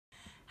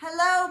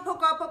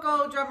Poco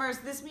Poco drummers,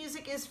 this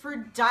music is for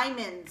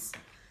diamonds.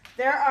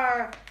 There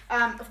are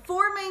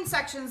 4 main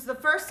sections. The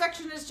first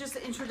section is just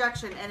the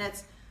introduction, and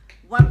it's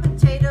 1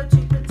 potato,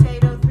 2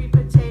 potato, 3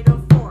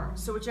 potato, 4.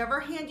 So whichever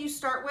hand you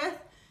start with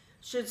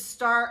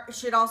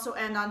should also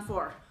end on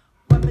 4.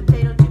 1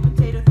 potato, 2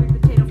 potato, 3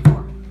 potato, 4.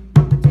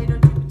 1 potato,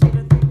 2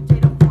 potato, 3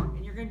 potato, 4.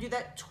 And you're going to do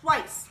that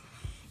twice.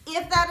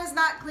 If that is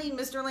not clean,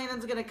 Mr.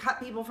 Landon's going to cut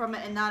people from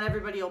it, and not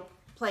everybody will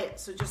play it.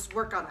 So just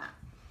work on that.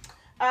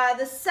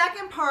 The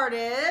second part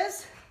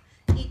is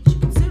eat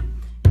chicken soup,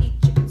 eat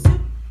chicken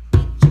soup,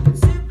 eat chicken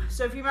soup.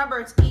 So if you remember,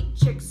 it's eat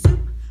chick soup,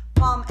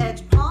 palm,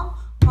 edge, palm,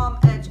 palm,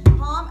 edge,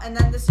 palm, and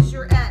then this is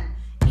your end.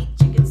 Eat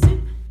chicken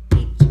soup,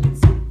 eat chicken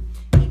soup,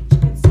 eat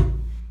chicken soup,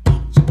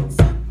 eat chicken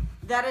soup.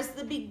 That is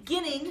the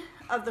beginning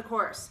of the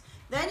chorus.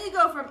 Then you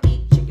go from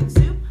eat chicken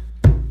soup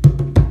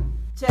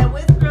to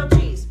with grilled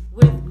cheese,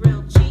 with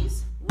grilled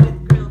cheese,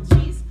 with grilled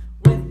cheese,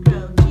 with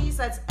grilled cheese.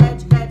 That's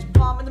edge, edge,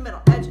 palm in the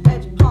middle, edge,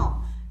 edge,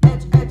 palm,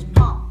 edge, edge,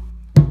 palm.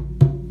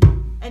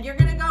 And you're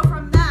gonna go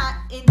from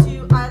that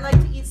into I like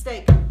to eat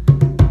steak,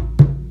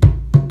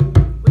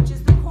 which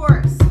is the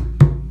chorus,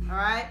 all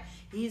right?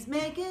 He's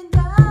making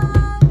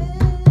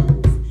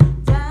diamonds,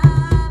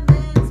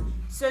 diamonds.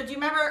 So do you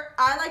remember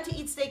I like to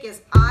eat steak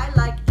is I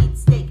like eat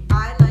steak,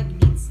 I like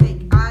eat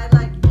steak, I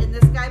like, and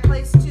this guy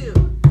plays too.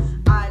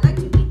 I like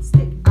to eat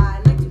steak,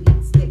 I like to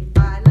eat steak,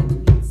 I like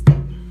to eat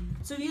steak.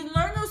 So you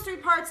learn those 3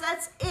 parts,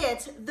 that's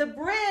it. The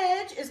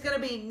bridge is gonna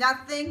be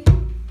nothing,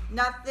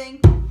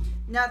 nothing,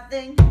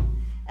 nothing,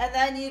 and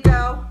then you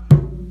go,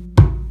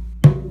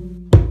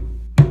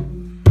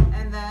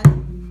 and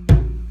then,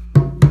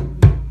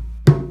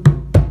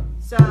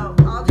 so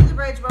I'll do the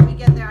bridge when we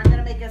get there. I'm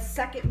gonna make a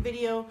second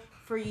video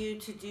for you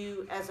to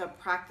do as a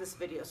practice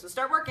video. So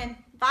start working,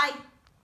 bye.